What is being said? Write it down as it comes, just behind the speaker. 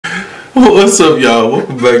What's up, y'all?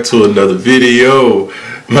 Welcome back to another video.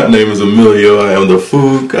 My name is Amillio. I am the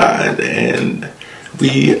food god, and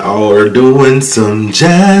we are doing some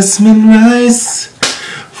jasmine rice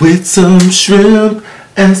with some shrimp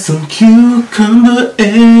and some cucumber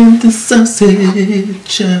and the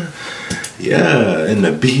sausage. Yeah, and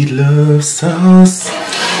the beef sauce.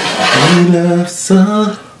 Beef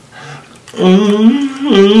sauce. I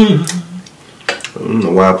don't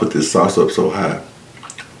know why I put this sauce up so high.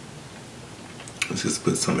 Let's just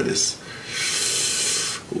put some of this.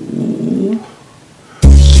 Ooh.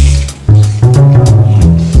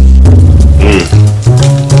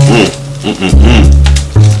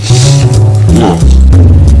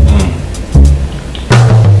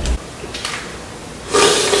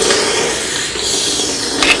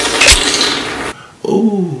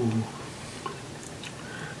 Ooh.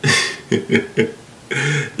 Look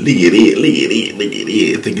at it.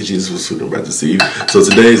 I think it's just what I'm about to see. So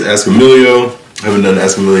today's Ask Amillio. I haven't done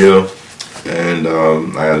Ask Amillio, and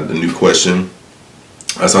I had a new question.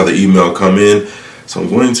 I saw the email come in, so I'm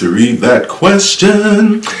going to read that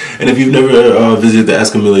question. And if you've never visited the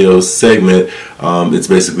Ask Amillio segment, it's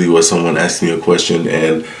basically where someone asks me a question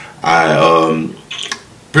and I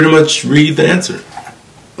pretty much read the answer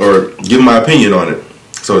or give my opinion on it,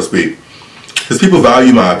 so to speak. Because people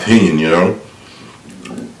value my opinion, you know.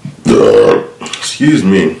 Excuse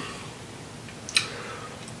me.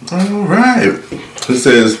 Alright. It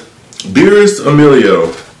says, Dearest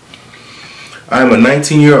Amillio, I am a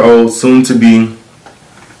 19-year-old, soon to be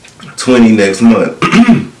 20 next month.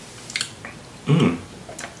 What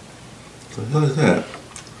the hell is that?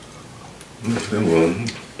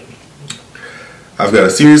 I've got a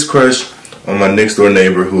serious crush on my next door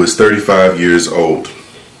neighbor who is 35 years old.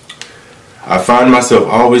 I find myself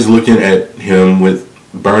always looking at him with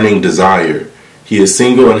burning desire. He is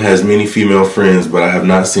single and has many female friends, but I have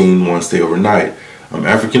not seen one stay overnight. I'm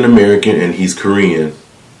African American and he's Korean.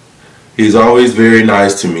 He's always very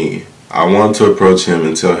nice to me. I want to approach him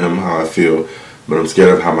and tell him how I feel, but I'm scared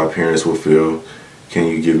of how my parents will feel. Can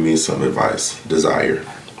you give me some advice? Desire.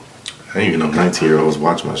 I didn't even know 19-year-olds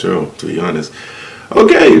watch my show, to be honest.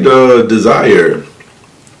 Okay, the desire.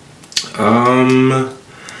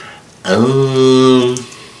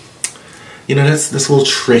 You know, that's a little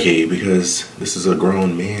tricky because this is a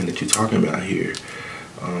grown man that you're talking about here.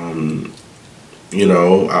 You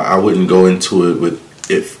know, I wouldn't go into it with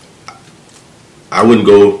I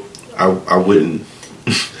wouldn't.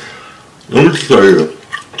 Let me tell you,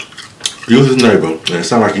 you're his neighbor, and it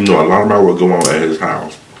sounds like you know a lot about what go on at his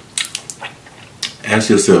house. Ask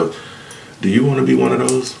yourself, do you want to be one of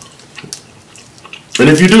those? And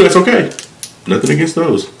if you do, that's okay. Nothing against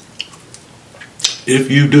those.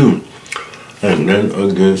 If you do, and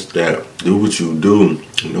nothing against that. Do what you do.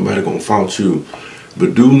 Nobody gonna fault you.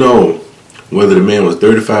 But do know, whether the man was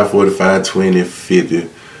 35, 45, 20, 50,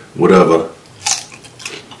 whatever.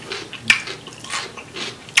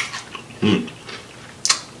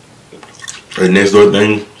 That next door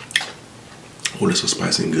thing, oh, that's so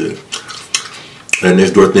spicy and good. That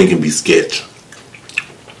next door thing can be sketch.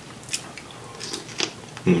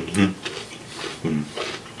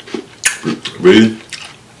 Really?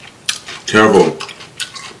 Careful.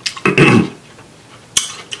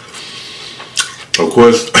 Of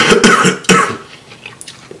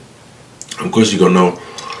course you're gonna know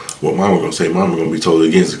what mama gonna say. Mama gonna be totally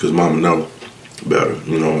against it because mama know better.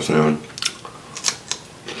 You know what I'm saying?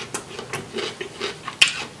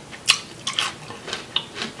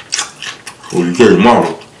 Well, you tell your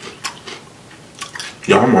mama.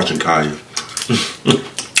 Y'all, I'm watching Kaya.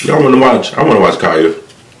 Y'all wanna watch? I wanna watch Kaya.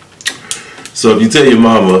 So if you tell your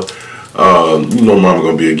mama, you know mama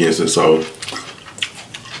gonna be against it, so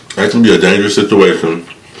that can be a dangerous situation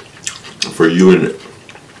for you and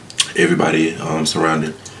everybody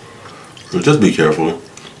surrounding. So just be careful.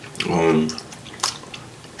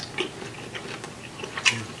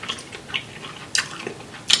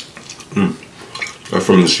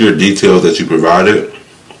 From the sheer details that you provided,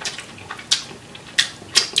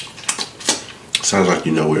 sounds like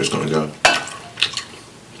you know where it's gonna go.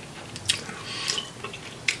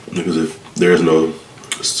 Because if there's no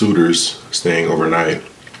suitors staying overnight,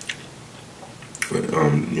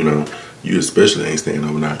 you know, you especially ain't staying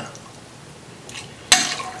overnight.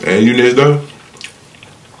 And you next door,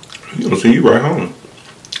 he gonna send you right home.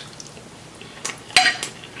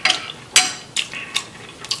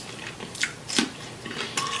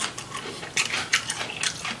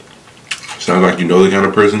 Sounds like you know the kind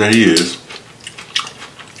of person that he is.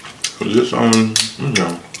 So just you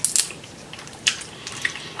know,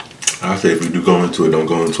 I say if you do go into it, don't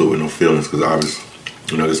go into it with no feelings, because obviously,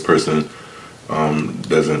 you know, this person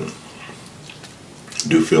doesn't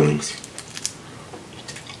do feelings.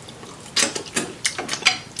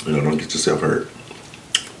 You know, don't get yourself hurt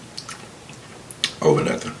over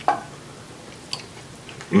nothing.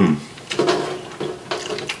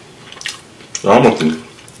 I'm looking.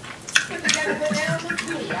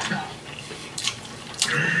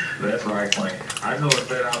 That's right, Queen. I know it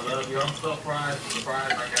said I love you. I'm so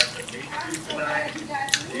surprised I got to meet you tonight.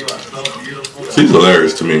 You are so beautiful. She's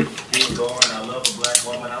hilarious to me. Keep going. I love a black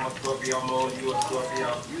woman. I'm a Scorpio mode. You a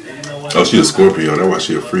Scorpio. And you know what? Oh, she a Scorpio. That's why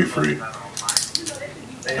she a free. That's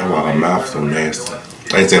why her mouth so nasty.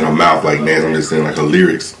 I ain't saying her mouth like nasty. I'm just saying like her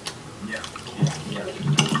lyrics.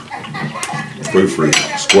 Free.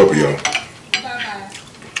 Scorpio.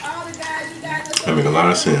 That make a lot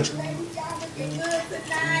of sense.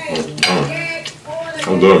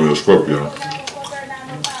 I'm done with a Scorpio.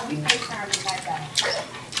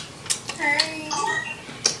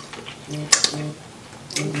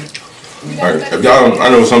 Alright, if y'all, I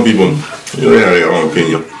know some people, you know, they have their own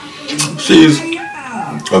opinion. She's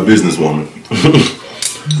a businesswoman.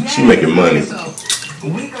 She making money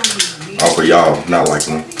off of y'all not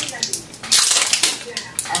liking her.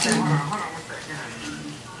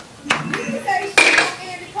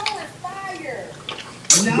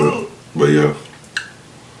 But yeah.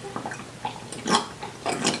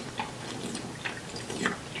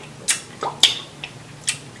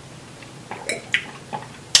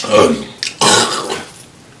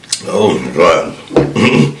 Oh my God.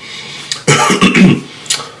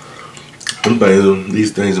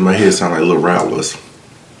 These things in my head sound like little rattlers.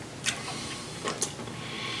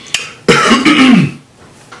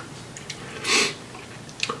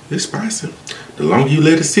 It's spicy. The longer you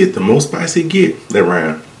let it sit, the more spicy it get. That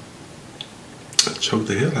rhyme. I choke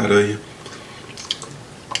the hell out of you.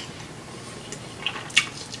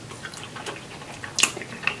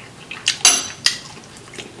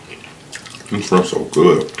 This smells so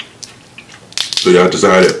good. So y'all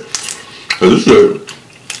decided, this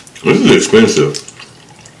is expensive.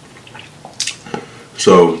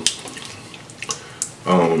 So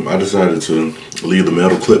I decided to leave the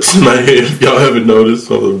metal clips in my head. If y'all haven't noticed,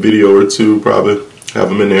 on a video or two, probably have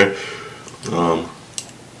them in there.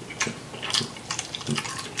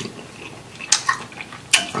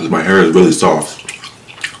 Because my hair is really soft.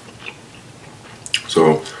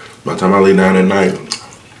 So by the time I lay down at night,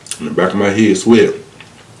 in the back of my head sweat,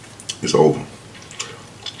 it's over.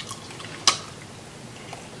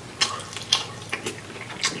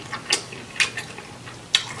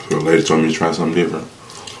 So the lady told me to try something different.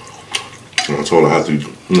 And I told her I have to,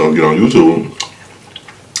 you know, get on YouTube.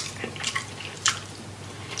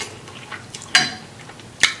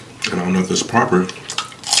 And I don't know if it's proper.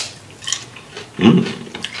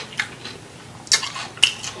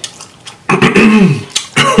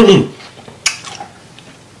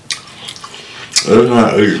 Every time I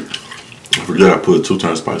ate, I forget I put 2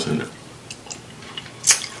 times spice in it.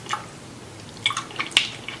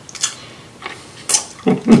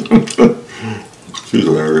 She's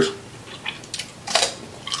hilarious.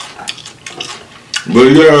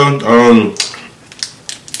 But yeah,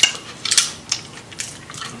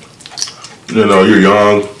 you know, you're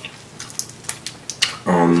young.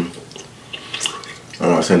 I'm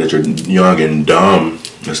not saying that you're young and dumb.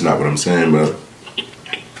 That's not what I'm saying, but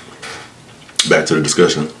back to the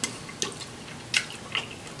discussion.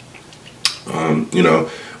 You know,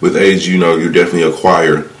 with age, you know, you definitely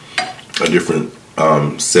acquire a different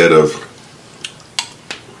set of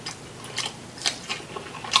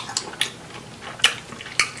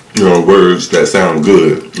words that sound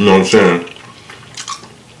good. You know what I'm saying?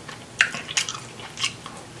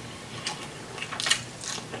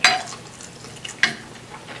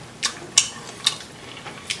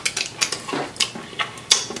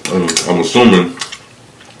 I'm assuming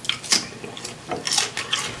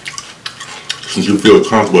since you feel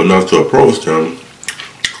comfortable enough to approach them,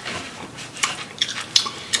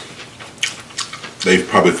 they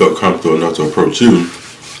probably felt comfortable enough to approach you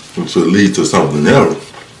to lead to something else.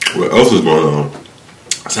 What else is going on?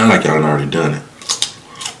 Sound like y'all already done it.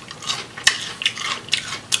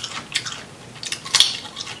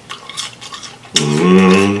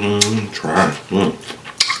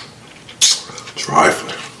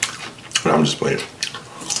 Trifling. I'm just playing.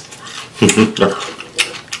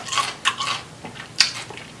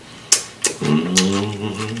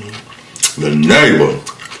 The neighbor.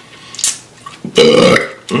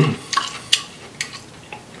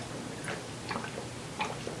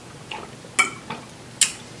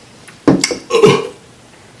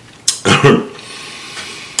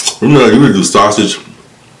 You know, you would do sausage,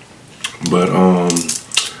 but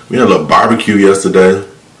we had a little barbecue yesterday,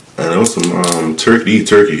 and there was some turkey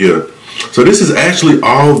here. So this is actually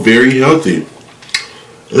all very healthy.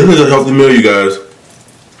 This is a healthy meal, you guys.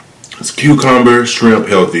 It's cucumber, shrimp,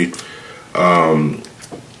 healthy.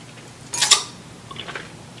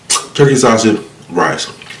 Turkey sausage, rice.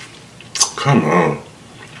 Come on.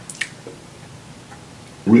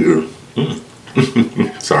 Really?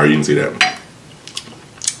 Sorry, you didn't see that.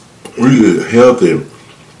 Really healthy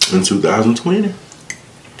in 2020.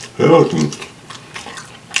 Healthy.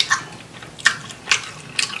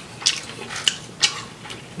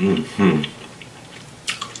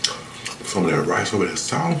 Some of that rice over that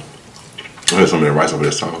sauce. I had some of that rice over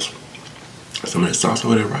that sauce. Some of that sauce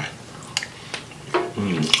over that rice.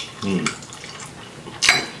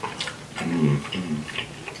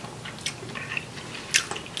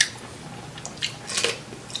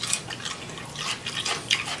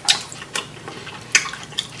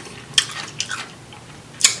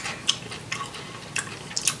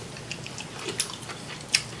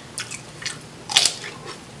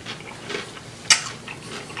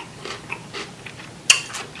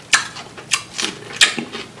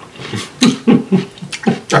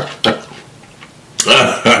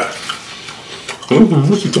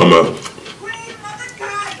 What you talking about?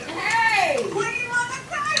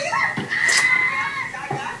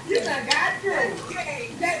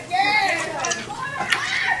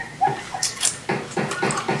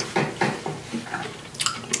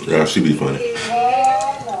 Yeah, she be funny.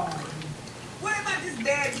 What about this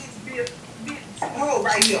bad bitch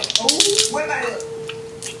right here? What about it?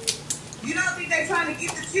 You don't think they trying to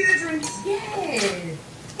get the children? Yes.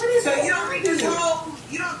 So you don't think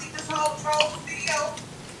this whole troll video,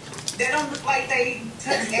 they don't look like they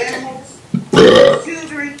touch animals,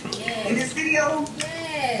 children in this video?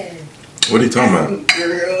 Yes. What are you talking about?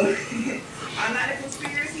 Girl, I'm not a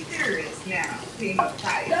conspiracy theorist now. The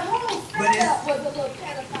whole setup was a little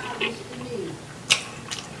pedophile-ish to me.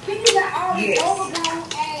 People got all this overgrown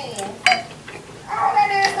ass. All that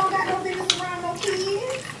ass don't got no business around no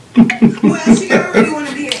kids. Well, she don't really want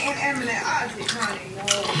to be an inanimate object, honey.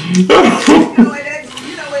 You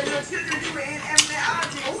know what little children do with inanimate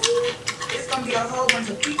objects? It's going to be a whole bunch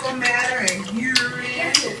of fecal matter and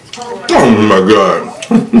urine. Oh my God.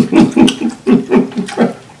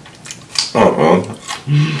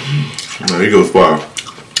 No, he goes far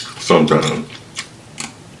sometimes.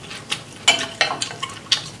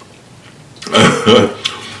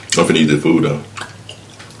 I'm finna eat the food though.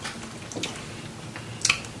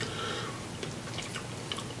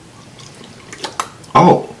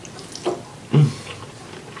 Oh.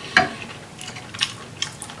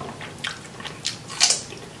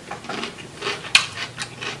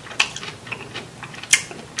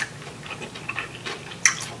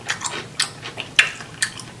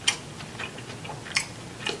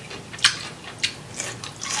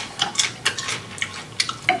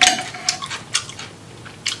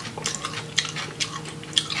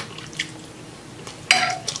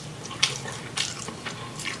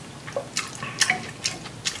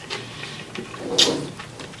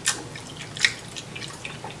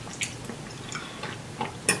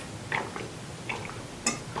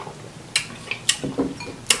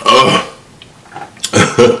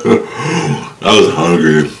 I was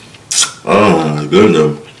hungry. Oh my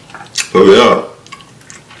goodness. So yeah.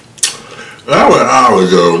 That was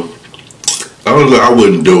hours ago. I was like, I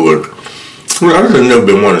wouldn't do it. I just never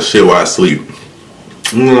been wanting to shit while I sleep.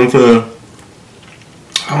 You know what I'm saying?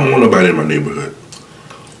 I don't want nobody in my neighborhood.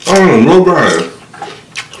 I don't want nobody.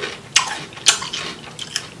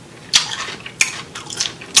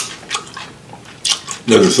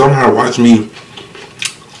 They can somehow watch me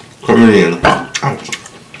coming in. Ouch.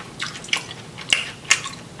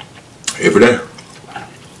 Every day.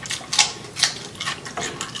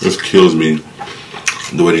 This kills me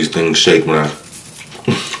the way these things shake when I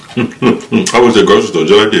I was at the grocery store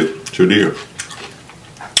just like this. Sure did.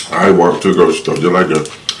 I walked to the grocery store just like this.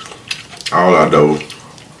 All I know.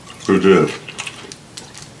 Sure did.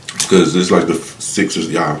 Because it's like the Sixers,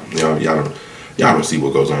 y'all don't see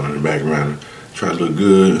what goes on in the background. Try to look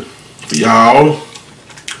good for y'all.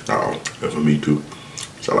 Oh, and for me too.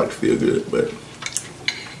 So I like to feel good, but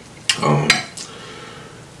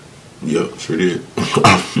yep, sure did.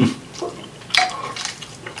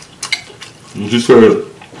 She said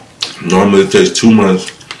normally it takes 2 months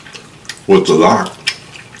for it to lock.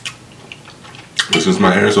 But since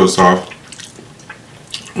my hair is so soft,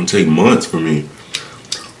 it'll take months for me.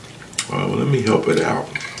 Well, let me help it out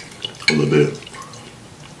a little bit.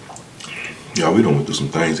 Yeah, we done went through some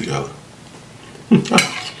things together.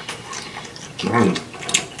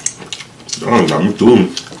 Y'all got me through.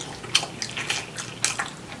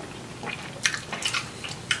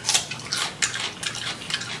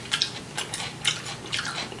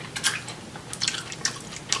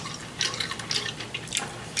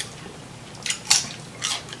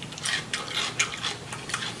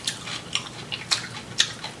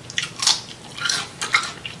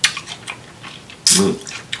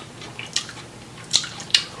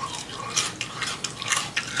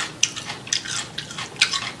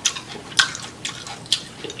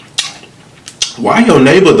 Why your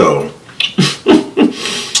neighbor though?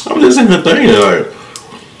 I'm just in the thing like,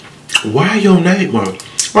 why your neighbor?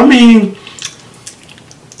 I mean,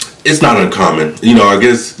 it's not uncommon. You know, I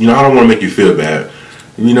guess, you know, I don't want to make you feel bad.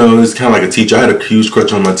 You know, it's kind of like a teacher. I had a huge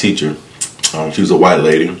crush on my teacher. She was a white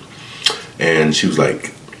lady. And she was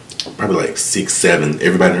like, probably like 6'7".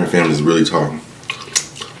 Everybody in her family is really tall.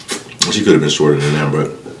 She could have been shorter than that,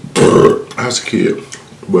 but I was a kid.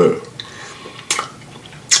 But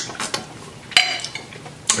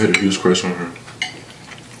I had a huge crush on her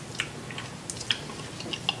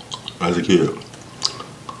as a kid.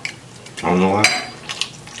 I don't know why.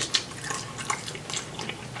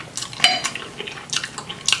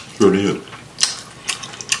 Sure did.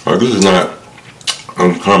 Like, this is not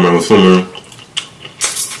uncommon with someone.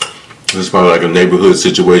 This is probably like a neighborhood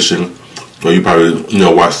situation where you probably, you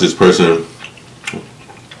know, watch this person,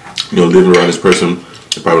 you know, living around this person.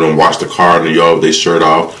 They probably don't wash the car in the yard with their shirt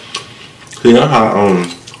off. See, that's how,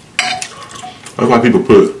 that's why people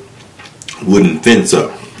put wooden fence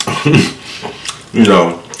up. You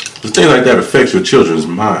know, things like that affects your children's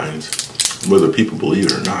minds, whether people believe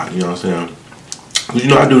it or not. You know what I'm saying? You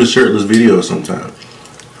know, I do the shirtless videos sometimes,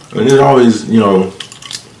 and it always, you know,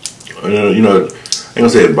 I ain't gonna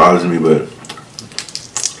say it bothers me, but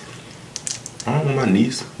I don't want my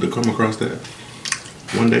niece to come across that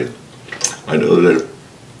one day. Like the other day,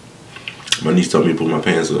 my niece told me to put my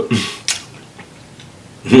pants up.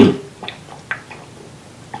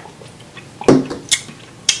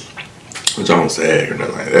 Which I don't sag or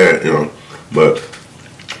nothing like that, you know. But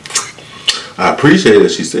I appreciate that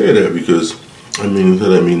she said that, because I mean, to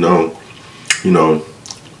let me know, you know,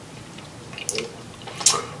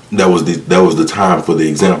 that was the time for the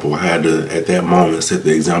example. I had to, at that moment, set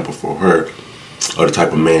the example for her of the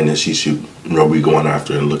type of man that she should, you know, be going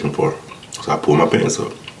after and looking for. So I pulled my pants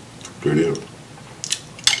up. There it is.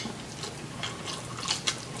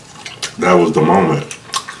 That was the moment.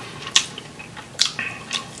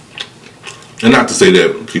 And not to say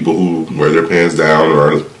that people who wear their pants down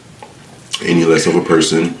are any less of a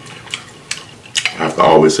person. I have to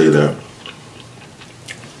always say that.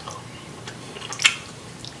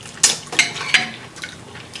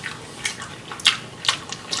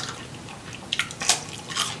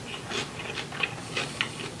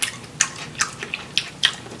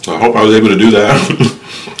 So I hope I was able to do that.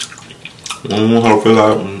 I don't know how to feel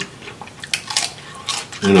out,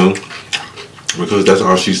 you know, because that's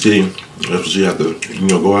all she sees. That's what she have to, you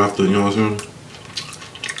know, go after, you know what I'm saying?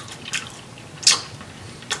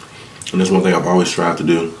 And that's one thing I've always tried to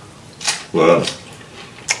do. Well,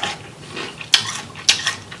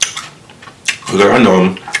 cause like I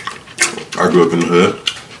know, I grew up in the hood.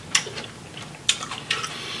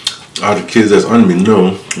 All the kids that's under me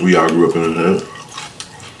know we all grew up in the hood.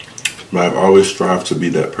 But I've always strived to be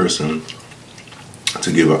that person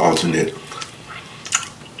to give an alternate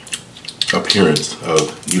appearance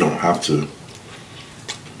of, you don't have to,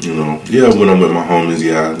 you know, yeah, when I'm with my homies,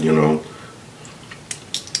 yeah, you know,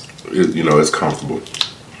 it's comfortable.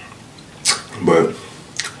 But,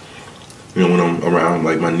 you know, when I'm around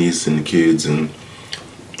like my niece and the kids and,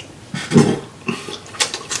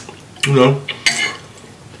 you know,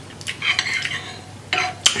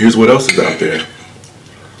 here's what else is out there.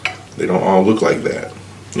 They don't all look like that,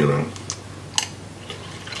 you know.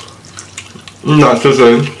 Not to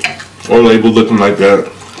say or label looking like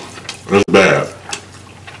that is bad.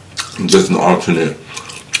 Just an alternate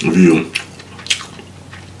view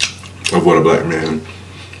of what a black man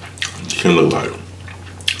can look like.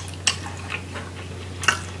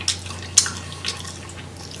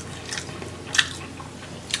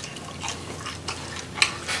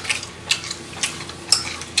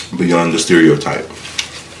 Beyond the stereotype.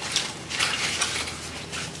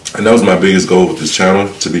 And that was my biggest goal with this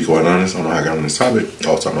channel, to be quite honest. I don't know how I got on this topic.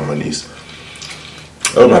 I was talking about my niece.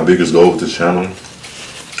 That was my biggest goal with this channel.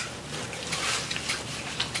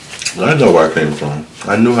 I know where I came from.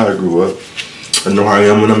 I knew how I grew up. I know how I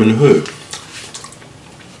am when I'm in the hood.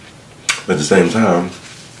 At the same time,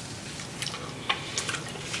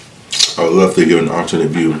 I would love to give an alternate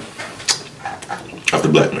view of the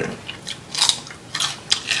black man.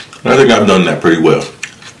 And I think I've done that pretty well.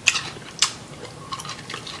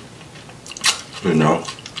 You know.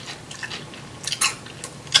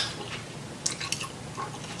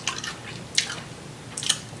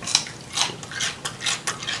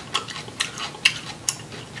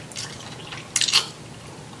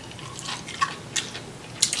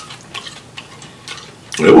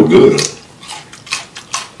 They were good.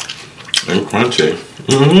 And crunchy.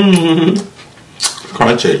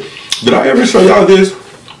 Crunchy. Did I ever show y'all this?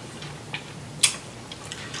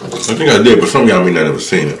 I think I did, but some of y'all may not have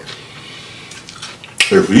seen it.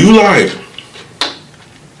 If you like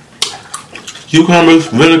cucumbers,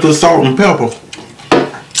 vinegar, salt, and pepper,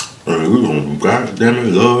 we're gonna goddamn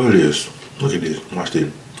it love this. Look at this. Watch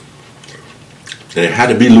this. And it had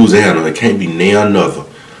to be Louisiana. It can't be none other.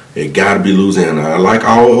 It gotta be Louisiana. I like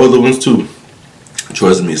all other ones too.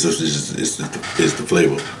 Trust me, it's the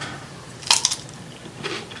flavor.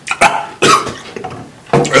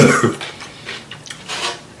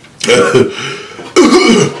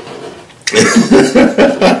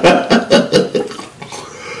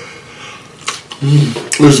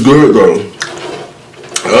 It's good though.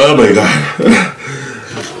 Oh my god.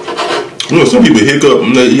 You know, some people hiccup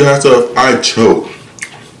and you have to. I choke.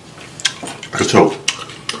 I choke.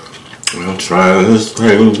 I'm trying to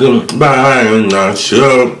say goodbye and I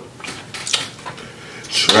should.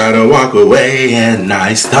 Try to walk away and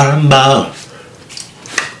I stumble.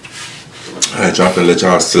 Alright, y'all, I'm gonna let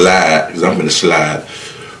y'all slide because I'm gonna slide.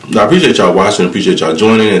 I appreciate y'all watching, appreciate y'all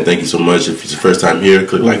joining, and thank you so much. If it's your first time here,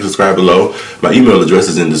 click like, subscribe below. My email address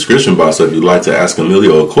is in the description box, so if you'd like to ask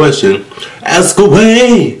Amillio a question, ask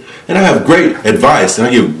away. And I have great advice, and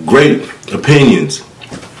I give great opinions.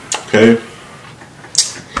 Okay?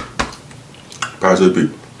 Guys,